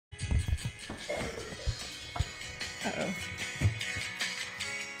Uh-oh.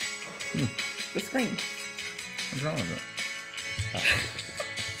 Hmm. The screen. What's wrong with it?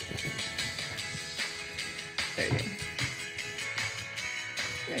 There you go.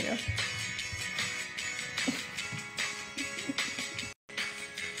 There you go.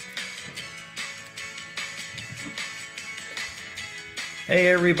 Hey,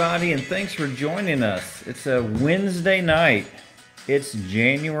 everybody, and thanks for joining us. It's a Wednesday night. It's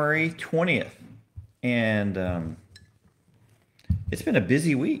January 20th, and it's been a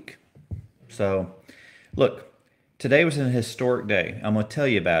busy week. So, look, today was an historic day. I'm going to tell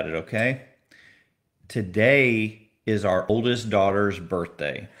you about it, okay? Today is our oldest daughter's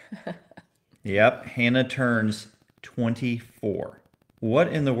birthday. Yep, Hannah turns 24. What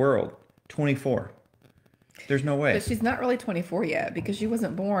in the world? 24. There's no way. But she's not really 24 yet because she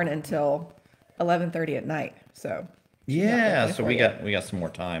wasn't born until 11:30 at night. So she's not quite Yeah, so 24 we yet. got we got some more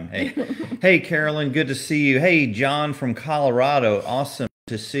time. Hey, hey, Carolyn, good to see you. Hey, John from Colorado, awesome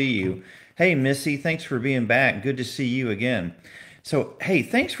to see you. Hey, Missy, thanks for being back. Good to see you again. So, hey,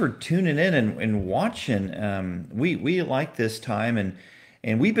 thanks for tuning in and watching. We like this time,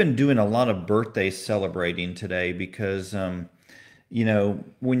 and we've been doing a lot of birthday celebrating today because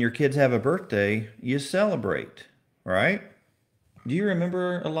when your kids have a birthday, you celebrate, right? Do you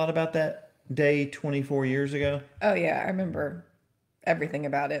remember a lot about that day 24 years ago? Oh yeah, I remember everything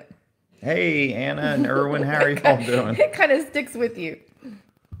about it. Hey, Anna and Erwin, how are It y'all doing? kind of sticks with you.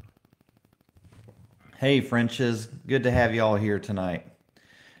 Hey, Frenches, good to have y'all here tonight.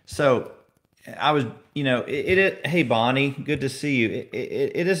 So, I was, hey, Bonnie, good to see you.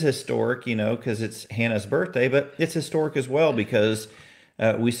 It is historic, because it's Hannah's birthday, but it's historic as well because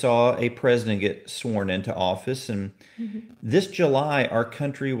we saw a president get sworn into office. And this July, our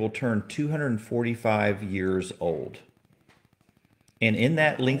country will turn 245 years old. And in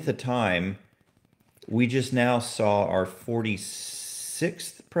that length of time, we just now saw our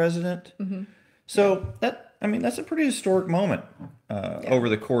 46th president. So that's a pretty historic moment Yeah. over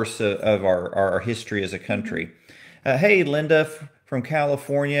the course of our history as a country. Hey, Linda from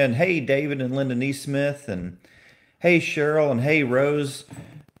California, and hey, David and Linda Neesmith, and hey, Cheryl, and hey, Rose.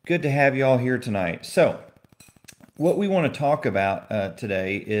 Good to have you all here tonight. So, what we want to talk about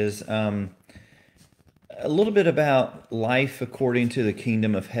today is a little bit about life according to the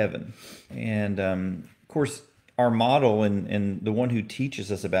kingdom of heaven. And of course, our model and the one who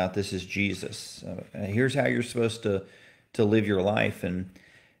teaches us about this is Jesus. Here's how you're supposed to live your life.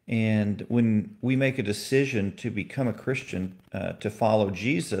 And when we make a decision to become a Christian, to follow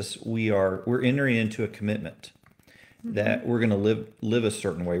Jesus, we're entering into a commitment that we're going to live a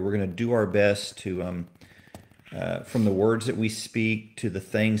certain way. We're going to do our best to from the words that we speak to the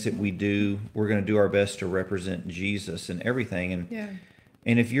things that we do, we're going to do our best to represent Jesus in everything. Yeah.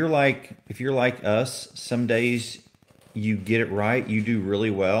 And if you're like us, some days you get it right, you do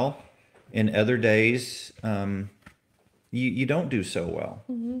really well, and other days you don't do so well.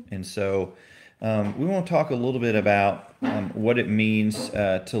 And so we want to talk a little bit about what it means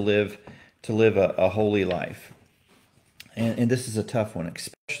to live a holy life. And this is a tough one,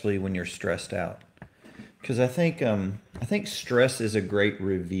 especially when you're stressed out. Because I think stress is a great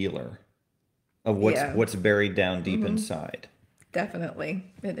revealer of Yeah. what's buried down deep inside. Definitely.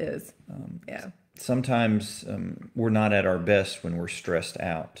 It is. Yeah. Sometimes we're not at our best when we're stressed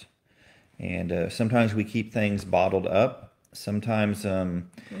out, and sometimes we keep things bottled up. Sometimes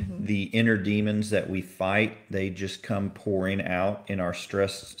the inner demons that we fight, they just come pouring out in our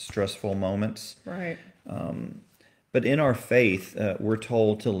stressful moments. Right. But in our faith, we're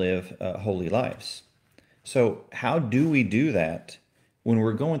told to live holy lives. So, how do we do that when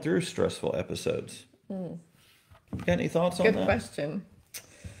we're going through stressful episodes? Got any thoughts on Good that? question.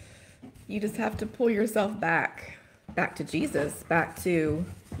 You just have to pull yourself back to Jesus, back to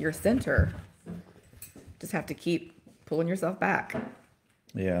your center. Just have to keep pulling yourself back.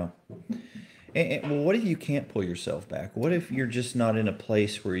 Yeah. Well, what if you can't pull yourself back? What if you're just not in a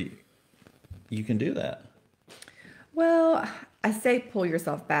place where you can do that? Well, I say pull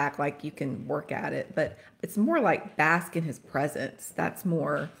yourself back like you can work at it, but it's more like bask in his presence. That's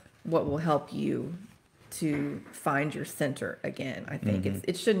more what will help you to find your center again. I think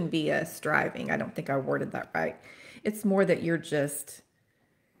it shouldn't be a striving. I don't think I worded that right. It's more that you're just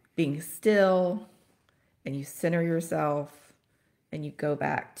being still and you center yourself and you go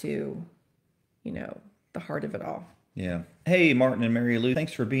back to, the heart of it all. Yeah. Hey, Martin and Mary Lou,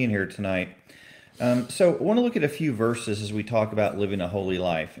 thanks for being here tonight. So I want to look at a few verses as we talk about living a holy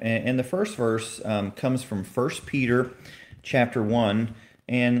life. And the first verse comes from 1 Peter chapter 1,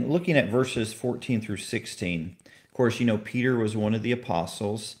 and looking at verses 14 through 16. Of course, Peter was one of the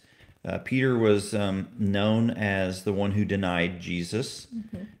apostles. Peter was known as the one who denied Jesus,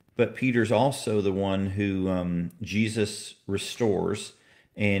 but Peter's also the one who Jesus restores,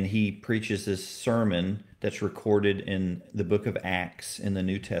 and he preaches this sermon that's recorded in the book of Acts in the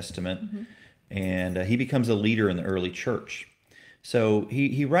New Testament, and he becomes a leader in the early church. So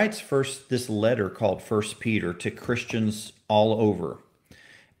he writes first this letter called First Peter to Christians all over,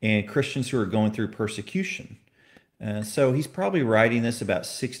 and Christians who are going through persecution. So he's probably writing this about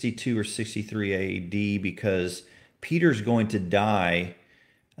 62 or 63 AD because Peter's going to die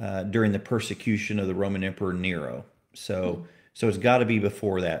during the persecution of the Roman Emperor Nero. So it's got to be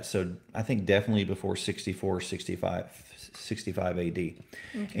before that. So I think definitely before 64, 65 AD. Okay.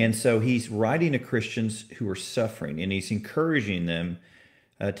 And so he's writing to Christians who are suffering, and he's encouraging them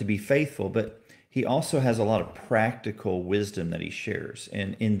to be faithful, but he also has a lot of practical wisdom that he shares.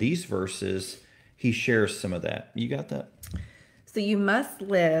 And in these verses, he shares some of that. You got that? So you must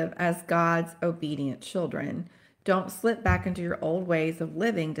live as God's obedient children. Don't slip back into your old ways of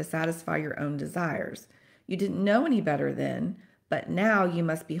living to satisfy your own desires. You didn't know any better then, but now you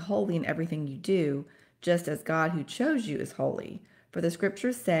must be holy in everything you do, just as God who chose you is holy. For the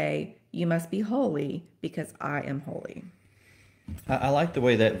scriptures say, you must be holy because I am holy. I like the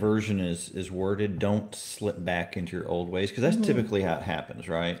way that version is worded. Don't slip back into your old ways, because that's typically how it happens,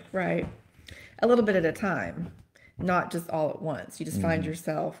 right? Right. A little bit at a time, not just all at once. You just find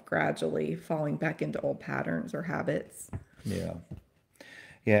yourself gradually falling back into old patterns or habits. Yeah.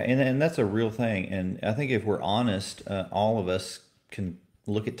 Yeah, and that's a real thing. And I think if we're honest, all of us can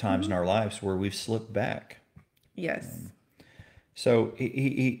look at times in our lives where we've slipped back. Yes. So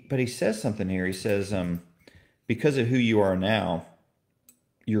but he says something here. He says, because of who you are now,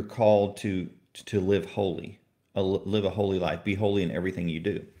 you're called to live holy, live a holy life, be holy in everything you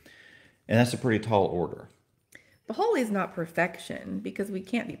do. And that's a pretty tall order. But holy is not perfection because we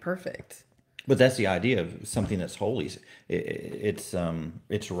can't be perfect. But that's the idea of something that's holy.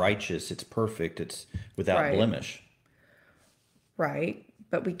 It's righteous, it's perfect, it's without blemish. Right.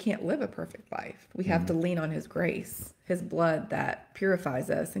 But we can't live a perfect life. We have to lean on his grace, his blood that purifies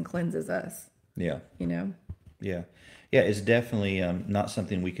us and cleanses us. Yeah. You know? Yeah. Yeah, it's definitely not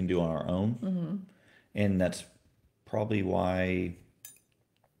something we can do on our own. And that's probably why,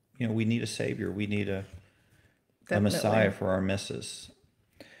 we need a savior. We need a Messiah for our messes.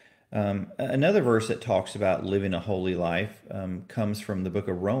 Another verse that talks about living a holy life comes from the book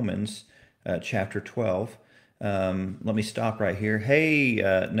of Romans, chapter 12. Let me stop right here.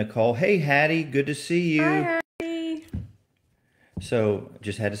 Hey, Nicole. Hey, Hattie. Good to see you. Hi, Hattie. So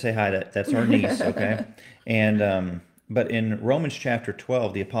just had to say hi. That's our niece, okay? And but in Romans chapter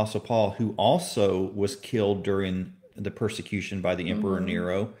 12, the Apostle Paul, who also was killed during the persecution by the Emperor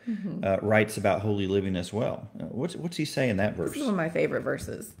Nero, writes about holy living as well. What's he say in that verse? This is one of my favorite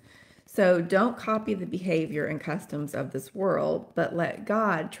verses. So don't copy the behavior and customs of this world, but let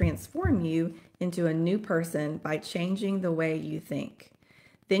God transform you into a new person by changing the way you think.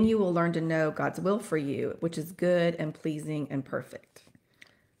 Then you will learn to know God's will for you, which is good and pleasing and perfect.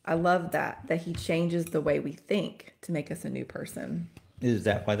 I love that he changes the way we think to make us a new person. Is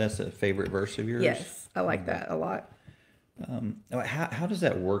that why that's a favorite verse of yours? Yes, I like that a lot. How does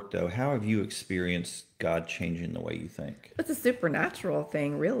that work, though? How have you experienced God changing the way you think? It's a supernatural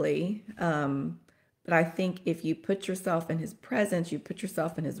thing, really. But I think if you put yourself in his presence, you put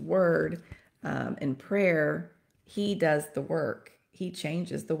yourself in his word, in prayer, he does the work. He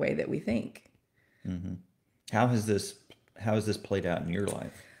changes the way that we think. How has this played out in your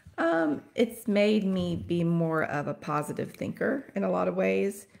life? It's made me be more of a positive thinker in a lot of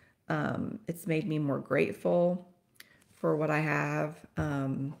ways. It's made me more grateful for what I have.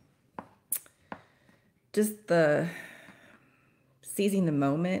 Just the seizing the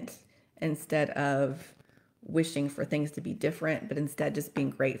moment instead of wishing for things to be different, but instead just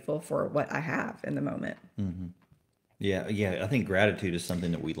being grateful for what I have in the moment. Yeah. I think gratitude is something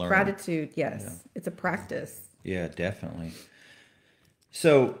that we learn. Gratitude, yes. Yeah. It's a practice. Yeah, definitely.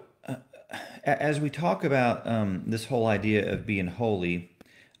 So as we talk about this whole idea of being holy,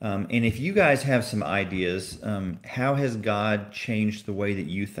 and if you guys have some ideas, how has God changed the way that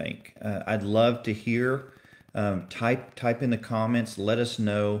you think? I'd love to hear. Type in the comments. Let us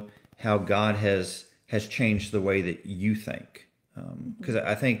know how God has changed the way that you think. Because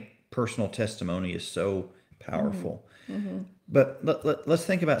I think personal testimony is so powerful. But let's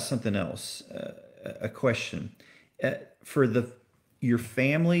think about something else. A question for your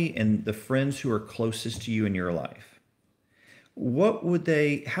family and the friends who are closest to you in your life. How would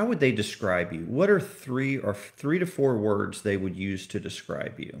they describe you? What are three to four words they would use to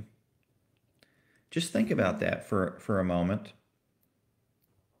describe you? Just think about that for a moment.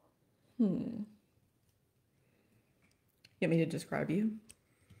 You want me to describe you?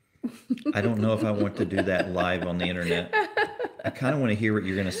 I don't know if I want to do that live on the internet. I kind of want to hear what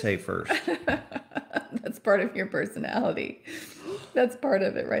you're going to say first. That's part of your personality. That's part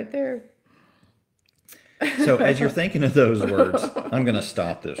of it right there. So, as you're thinking of those words, I'm going to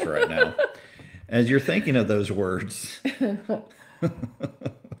stop this right now. As you're thinking of those words,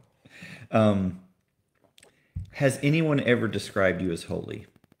 has anyone ever described you as holy?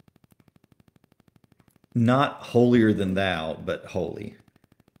 Not holier than thou, but holy.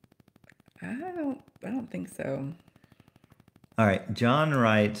 I don't think so. All right. John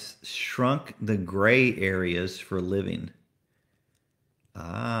writes, shrunk the gray areas for living.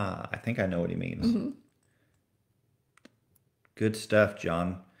 Ah, I think I know what he means. Good stuff,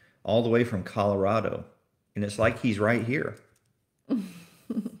 John. All the way from Colorado. And it's like he's right here.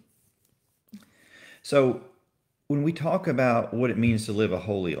 So, when we talk about what it means to live a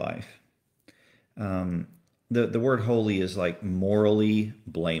holy life, the word holy is like morally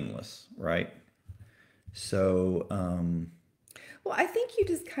blameless, right? So, Well, I think you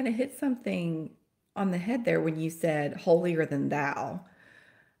just kind of hit something on the head there when you said holier than thou.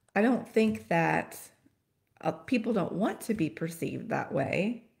 I don't think that people don't want to be perceived that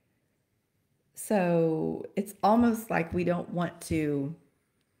way. So it's almost like we don't want to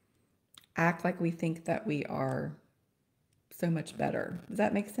act like we think that we are so much better. Does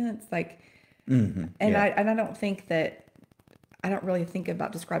that make sense? Like, yeah. I don't think that I don't really think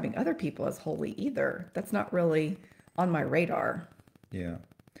about describing other people as holy either. That's not really on my radar. Yeah.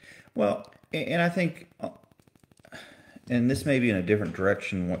 Well, and I think, and this may be in a different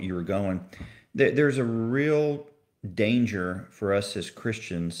direction what you were going, there's a real danger for us as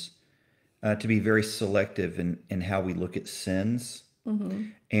Christians to be very selective in how we look at sins.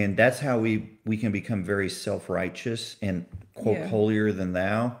 And that's how we can become very self-righteous and quote Yeah. holier than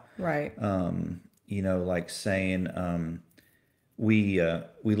thou. Right. Like saying we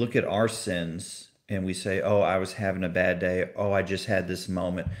look at our sins and we say, "Oh, I was having a bad day. Oh, I just had this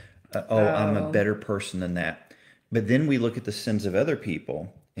moment. Oh, I'm a Oh, better person than that." But then we look at the sins of other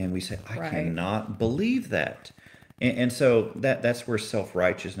people and we say, "I right. cannot believe that." And so that's where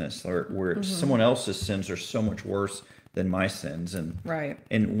self-righteousness, or where someone else's sins are so much worse than my sins. Right.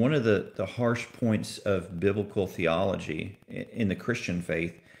 And one of the harsh points of biblical theology in the Christian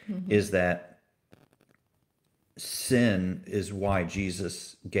faith is that sin is why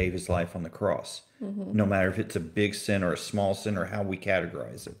Jesus gave his life on the cross, no matter if it's a big sin or a small sin or how we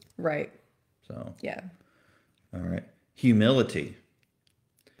categorize it. Right. So, Yeah. all right. Humility.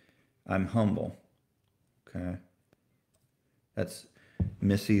 I'm humble. Okay. That's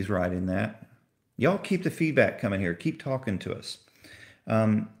Missy's writing that. Y'all keep the feedback coming here. Keep talking to us.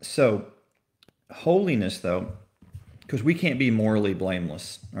 So, holiness, though, because we can't be morally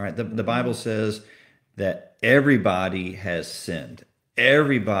blameless. All right. The Bible says that everybody has sinned,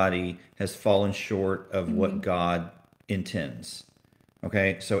 everybody has fallen short of what God intends.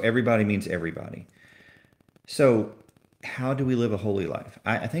 Okay. So, everybody means everybody. So, how do we live a holy life?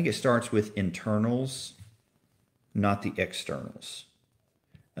 I think it starts with internals, not the externals.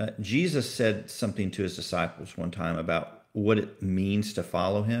 Jesus said something to his disciples one time about what it means to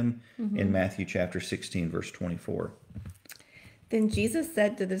follow him in Matthew chapter 16, verse 24. Then Jesus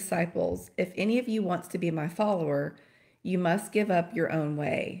said to the disciples, "If any of you wants to be my follower, you must give up your own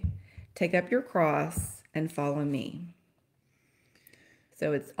way. Take up your cross and follow me."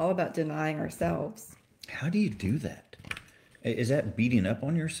 So it's all about denying ourselves. How do you do that? Is that beating up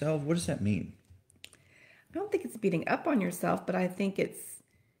on yourself? What does that mean? I don't think it's beating up on yourself, but I think it's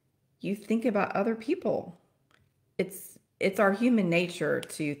you think about other people. It's our human nature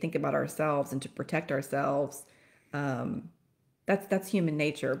to think about ourselves and to protect ourselves. That's human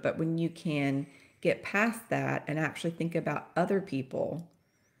nature. But when you can get past that and actually think about other people,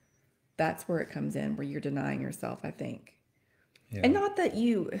 that's where it comes in, where you're denying yourself, I think. And Yeah. not that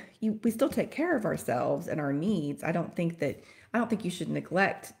we still take care of ourselves and our needs. I don't think you should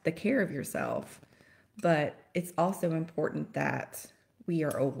neglect the care of yourself, but it's also important that we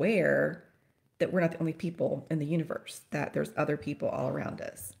are aware that we're not the only people in the universe, that there's other people all around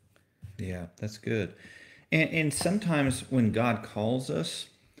us. Yeah, that's good. And sometimes when God calls us,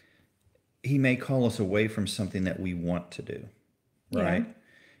 he may call us away from something that we want to do, Yeah. right?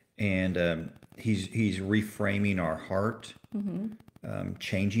 And he's reframing our heart,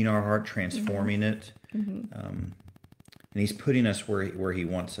 changing our heart, transforming it, and he's putting us where he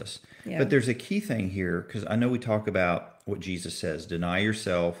wants us. Yeah. But there's a key thing here, because I know we talk about what Jesus says: deny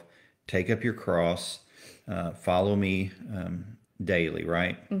yourself, take up your cross, follow me daily,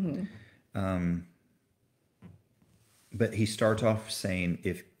 right? But he starts off saying,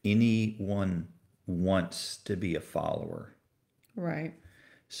 if anyone wants to be a follower. Right.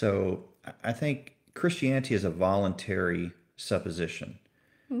 So I think Christianity is a voluntary supposition.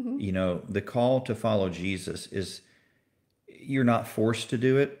 Mm-hmm. You know, the call to follow Jesus is you're not forced to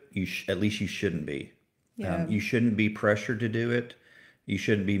do it. At least you shouldn't be. Yeah. You shouldn't be pressured to do it. You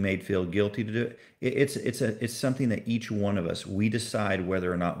shouldn't be made feel guilty to do it. It's something that each one of us, we decide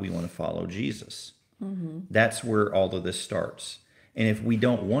whether or not we want to follow Jesus. Mm-hmm. That's where all of this starts. And if we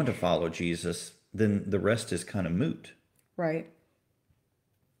don't want to follow Jesus, then the rest is kind of moot. Right.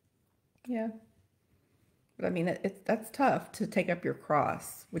 Yeah. But I mean, that's tough to take up your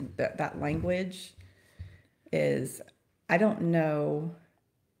cross with that language is, I don't know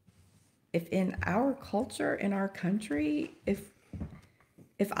if in our culture, in our country, if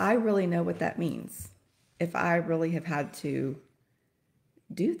I really know what that means, if I really have had to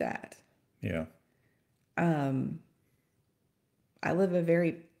do that. Yeah. I live a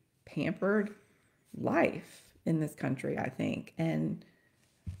very pampered life in this country, I think, and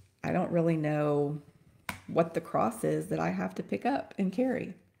I don't really know what the cross is that I have to pick up and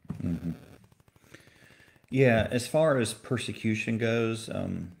carry. Mm-hmm. Yeah, as far as persecution goes,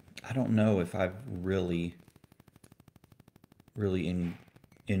 I don't know if I've really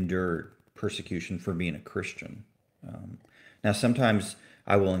endured persecution for being a Christian. Now, sometimes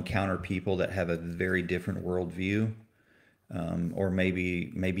I will encounter people that have a very different worldview, or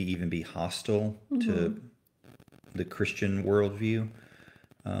maybe even be hostile to the Christian worldview,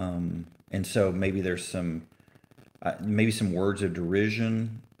 and so maybe there's maybe some words of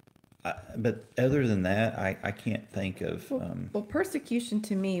derision. But other than that, I can't think of. Well, persecution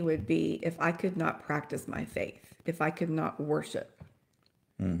to me would be if I could not practice my faith, if I could not worship,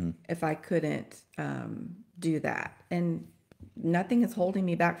 if I couldn't do that. And nothing is holding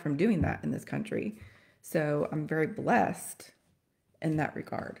me back from doing that in this country. So I'm very blessed in that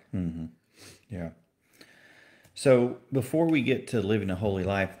regard. Yeah. So before we get to living a holy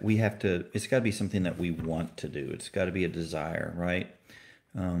life, it's got to be something that we want to do. It's got to be a desire, right?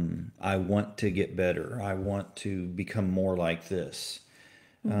 I want to get better. I want to become more like this.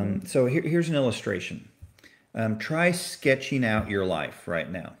 So here's an illustration. Try sketching out your life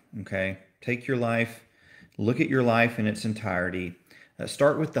right now. Okay. Take your life, look at your life in its entirety.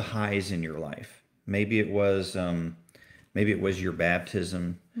 Start with the highs in your life. Maybe it was your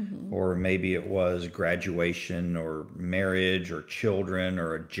baptism, or maybe it was graduation or marriage or children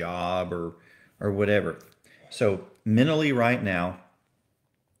or a job or whatever. So mentally right now,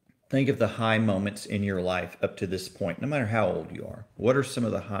 think of the high moments in your life up to this point, no matter how old you are. What are some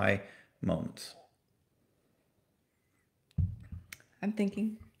of the high moments? I'm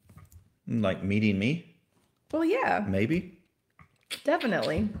thinking. Like meeting me? Well, yeah, Maybe?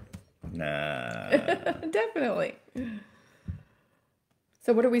 definitely. Nah. Definitely.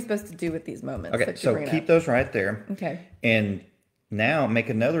 So what are we supposed to do with these moments? Okay, that you so bring keep up? those right there. Okay. And now make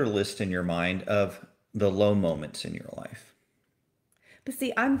another list in your mind of the low moments in your life. But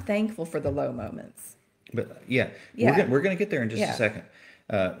see, I'm thankful for the low moments. But yeah, Yeah. we're gonna get there in just a Yeah. second.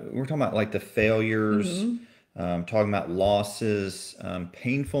 We're talking about like the failures, talking about losses,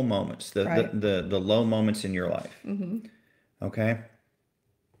 painful moments, Right. the low moments in your life. Okay.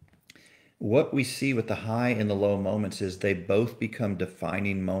 What we see with the high and the low moments is they both become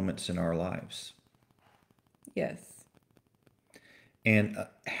defining moments in our lives. Yes. And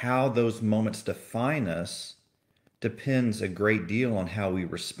how those moments define us depends a great deal on how we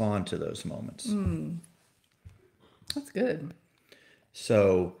respond to those moments. That's good.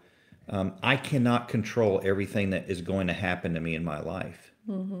 So I cannot control everything that is going to happen to me in my life.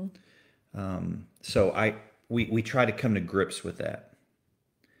 So we try to come to grips with that.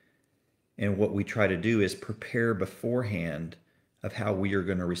 And what we try to do is prepare beforehand of how we are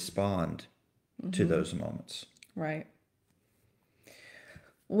going to respond to those moments. Right.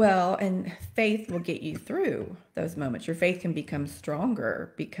 Well, and faith will get you through those moments. Your faith can become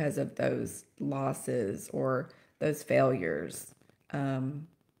stronger because of those losses or those failures. I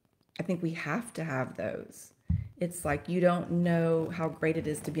think we have to have those. It's like you don't know how great it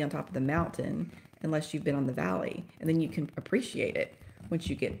is to be on top of the mountain unless you've been on the valley, and then you can appreciate it. Once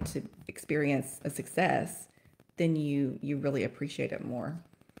you get to experience a success, then you really appreciate it more.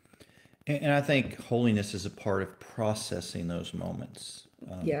 And I think holiness is a part of processing those moments.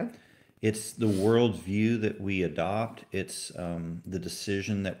 Yeah. It's the worldview that we adopt. It's the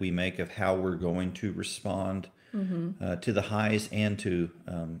decision that we make of how we're going to respond to the highs and to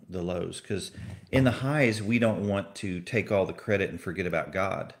the lows. Because in the highs, we don't want to take all the credit and forget about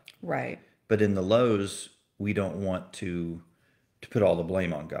God. Right. But in the lows, we don't want to put all the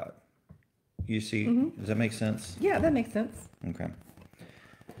blame on God. You see, does that make sense? Yeah, that makes sense. Okay.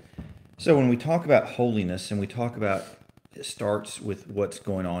 So when we talk about holiness and we talk about it starts with what's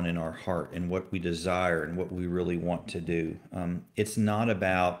going on in our heart and what we desire and what we really want to do. It's not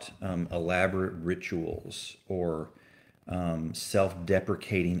about elaborate rituals or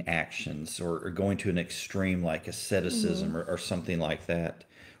self-deprecating actions or going to an extreme like asceticism or something like that,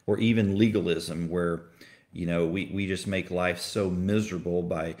 or even legalism where we just make life so miserable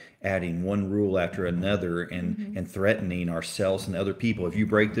by adding one rule after another and threatening ourselves and other people. If you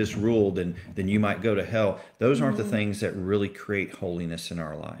break this rule, then you might go to hell. Those aren't the things that really create holiness in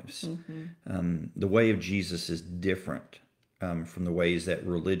our lives. The way of Jesus is different from the ways that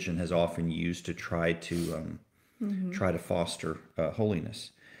religion has often used to try to foster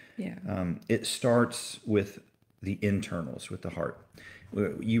holiness. Yeah. It starts with the internals, with the heart.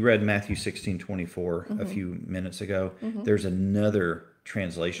 You read Matthew 16:24 a few minutes ago. There's another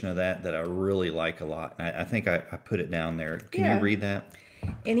translation of that I really like a lot. I think I put it down there. Can you read that?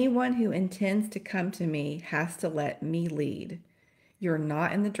 Anyone who intends to come to me has to let me lead. You're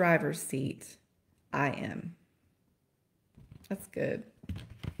not in the driver's seat. I am. That's good.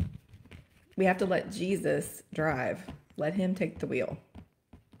 We have to let Jesus drive. Let him take the wheel.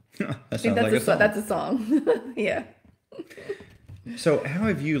 That sounds like a song. That's a song. Yeah. So how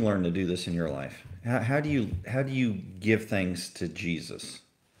have you learned to do this in your life? How do you give things to Jesus?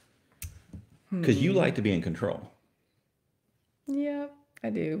 Because you like to be in control. Yeah,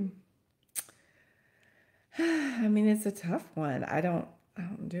 I do. I mean, it's a tough one. I don't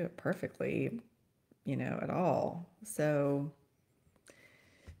do it perfectly, at all. So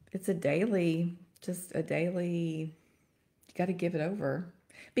it's a daily, you got to give it over.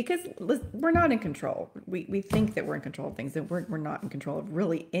 Because we're not in control. We think that we're in control of things, and we're not in control of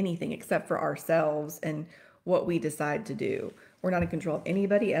really anything except for ourselves and what we decide to do. We're not in control of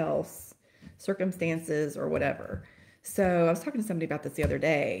anybody else, circumstances, or whatever. So I was talking to somebody about this the other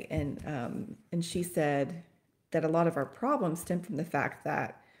day, and she said that a lot of our problems stem from the fact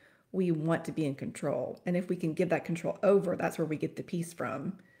that we want to be in control. And if we can give that control over, that's where we get the peace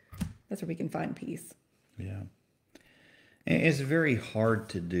from. That's where we can find peace. Yeah. And it's very hard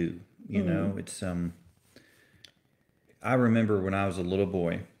to do, it's, I remember when I was a little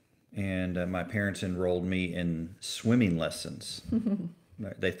boy and my parents enrolled me in swimming lessons.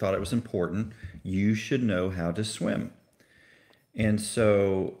 They thought it was important. You should know how to swim. And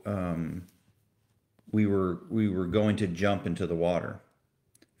so, we were going to jump into the water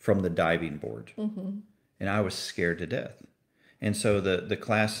from the diving board and I was scared to death. And so the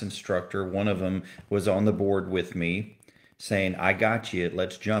class instructor, one of them was on the board with me, saying, I got you,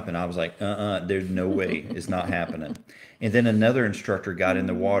 let's jump. And I was like, there's no way, it's not happening. And then another instructor got in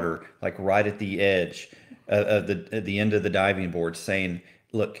the water, like right at the edge at the end of the diving board, saying,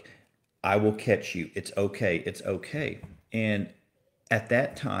 look, I will catch you. It's okay. It's okay. And at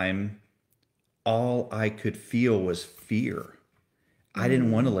that time, all I could feel was fear. I didn't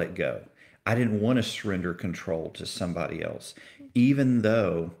want to let go. I didn't want to surrender control to somebody else, even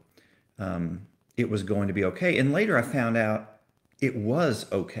though it was going to be okay. And later I found out it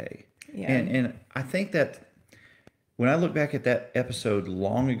was okay. Yeah. And I think that when I look back at that episode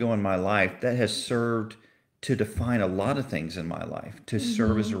long ago in my life, that has served to define a lot of things in my life, to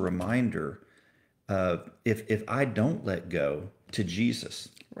serve as a reminder of if I don't let go to Jesus,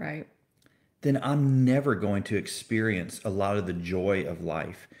 Right. then I'm never going to experience a lot of the joy of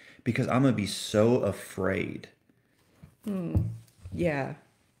life because I'm going to be so afraid. Yeah.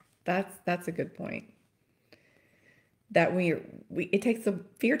 That's a good point. That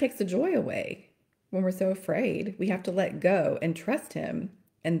fear takes the joy away. When we're so afraid, we have to let go and trust him.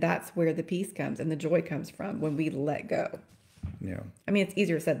 And that's where the peace comes and the joy comes from, when we let go. Yeah. I mean, it's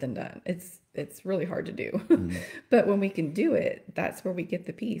easier said than done. It's really hard to do. But when we can do it, that's where we get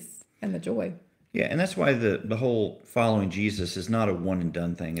the peace and the joy. Yeah, and that's why the whole following Jesus is not a one and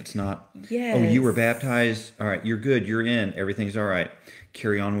done thing. It's not, Yes. oh, you were baptized, all right, you're good, you're in, everything's all right.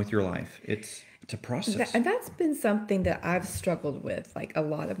 Carry on with your life. It's a process. And that's been something that I've struggled with, like, a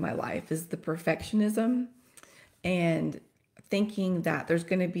lot of my life, is the perfectionism and thinking that there's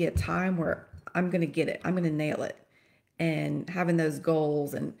going to be a time where I'm going to get it, I'm going to nail it, and having those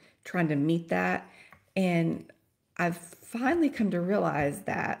goals and trying to meet that. And I've finally come to realize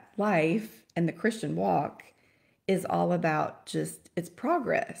that life and the Christian walk is all about it's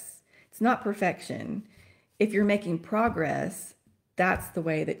progress. It's not perfection. If you're making progress, that's the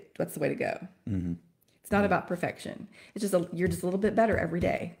way to go. It's not about perfection. It's just you're just a little bit better every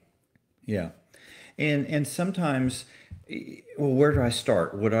day. Yeah. And sometimes, well, where do I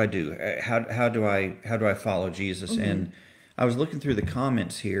start? What do I do? How do I follow Jesus? And I was looking through the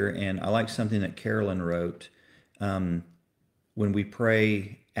comments here, and I like something that Carolyn wrote. When we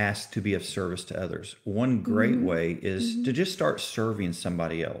pray, ask to be of service to others. One great Mm-hmm. way is Mm-hmm. to just start serving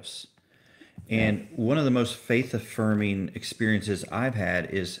somebody else. Right. And one of the most faith affirming experiences I've had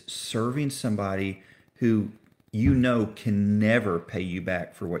is serving somebody who you know can never pay you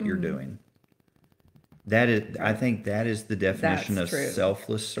back for what you're Mm-hmm. doing. That is, I Right. think that is the definition That's of true.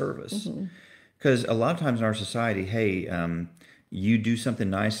 selfless service. Mm-hmm. Because a lot of times in our society, hey, you do something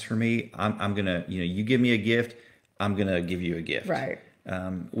nice for me, I'm gonna, you give me a gift, I'm gonna give you a gift. Right.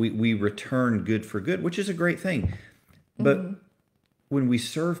 We return good for good, which is a great thing. Mm-hmm. But when we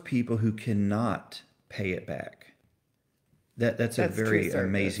serve people who cannot pay it back, that's a That's true very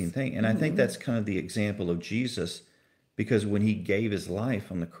amazing service. thing. And I think Mm-hmm. that's kind of the example of Jesus, because when he gave his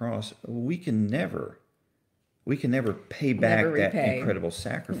life on the cross, we can never pay Never back that repay. incredible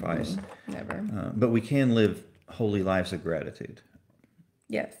sacrifice, Never. but we can live holy lives of gratitude.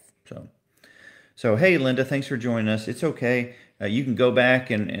 Yes. So, so hey, Linda, thanks for joining us. It's okay. You can go back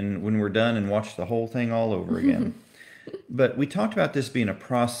and when we're done and watch the whole thing all over again. But we talked about this being a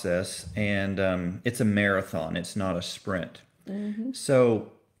process, and it's a marathon. It's not a sprint. Mm-hmm.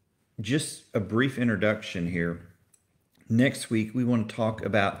 So, just a brief introduction here. Next week, we want to talk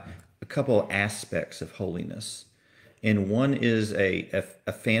about a couple aspects of holiness. And one is a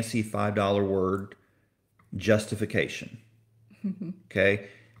fancy $5 word, justification. Okay?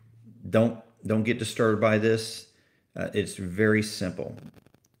 Don't get disturbed by this. It's very simple.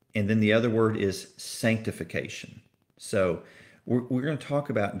 And then the other word is sanctification. So we're going to talk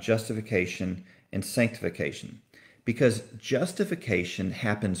about justification and sanctification, because justification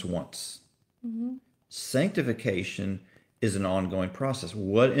happens once. Mm-hmm. Sanctification is an ongoing process.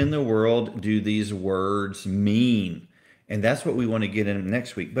 What in the world do these words mean? And that's what we want to get in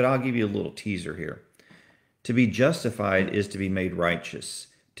next week. But I'll give you a little teaser here. To be justified is to be made righteous.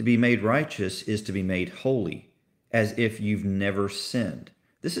 To be made righteous is to be made holy, as if you've never sinned.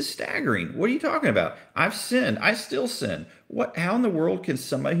 This is staggering. What are you talking about? I've sinned. I still sin. How in the world can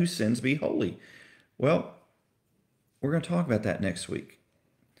somebody who sins be holy? Well, we're going to talk about that next week,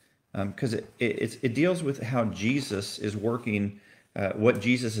 because it deals with how Jesus is working, what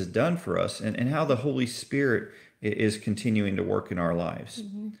Jesus has done for us, and how the Holy Spirit is continuing to work in our lives.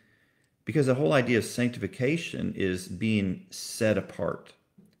 Mm-hmm. Because the whole idea of sanctification is being set apart.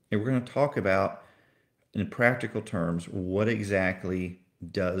 And we're going to talk about, in practical terms, what exactly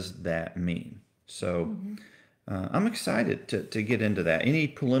does that mean. So Mm-hmm. I'm excited to get into that. Any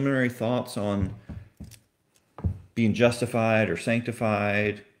preliminary thoughts on being justified or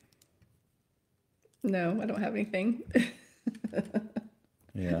sanctified? No, I don't have anything.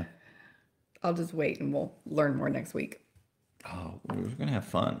 Yeah. I'll just wait and we'll learn more next week. Oh, we're going to have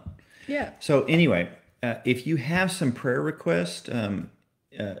fun. Yeah. So anyway, if you have some prayer requests,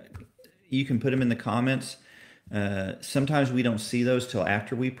 you can put them in the comments. Sometimes we don't see those till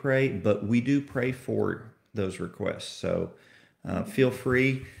after we pray, but we do pray for those requests. So feel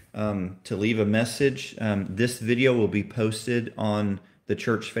free to leave a message. This video will be posted on the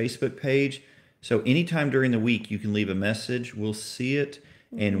church Facebook page. So anytime during the week, you can leave a message. We'll see it,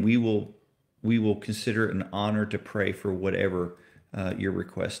 and we will consider it an honor to pray for whatever your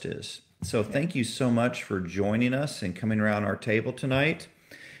request is. So thank you so much for joining us and coming around our table tonight.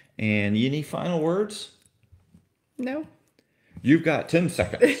 And any final words? No. You've got 10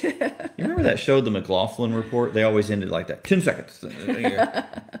 seconds. You remember that show, The McLaughlin Report? They always ended like that. 10 seconds. All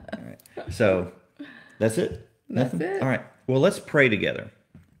right. So that's it? That's Nothing? it. All right. Well, let's pray together.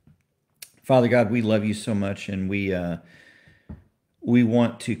 Father God, we love you so much, and we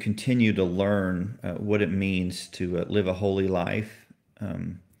want to continue to learn what it means to live a holy life.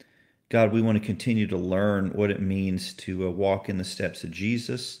 God, we want to continue to learn what it means to walk in the steps of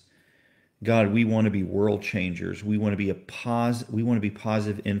Jesus. God, we want to be world changers. We want to be we want to be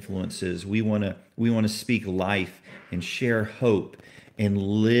positive influences. We want to speak life and share hope and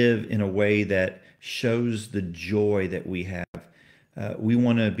live in a way that shows the joy that we have. We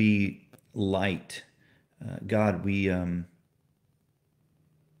want to be light. God, we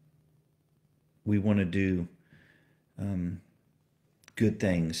want to do good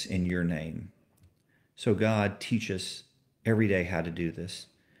things in your name. So God, teach us every day how to do this.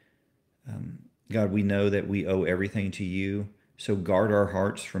 God, we know that we owe everything to you. So guard our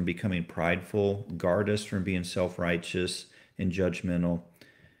hearts from becoming prideful. Guard us from being self-righteous and judgmental.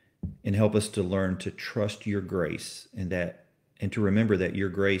 And help us to learn to trust your grace, and to remember that your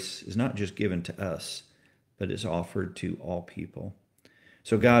grace is not just given to us, but is offered to all people.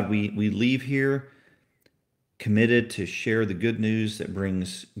 So God, we leave here committed to share the good news that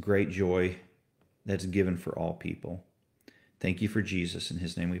brings great joy that's given for all people. Thank you for Jesus. In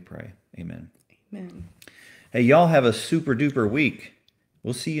his name we pray. Amen. Amen. Hey, y'all have a super duper week.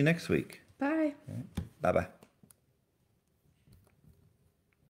 We'll see you next week. Bye. Bye-bye.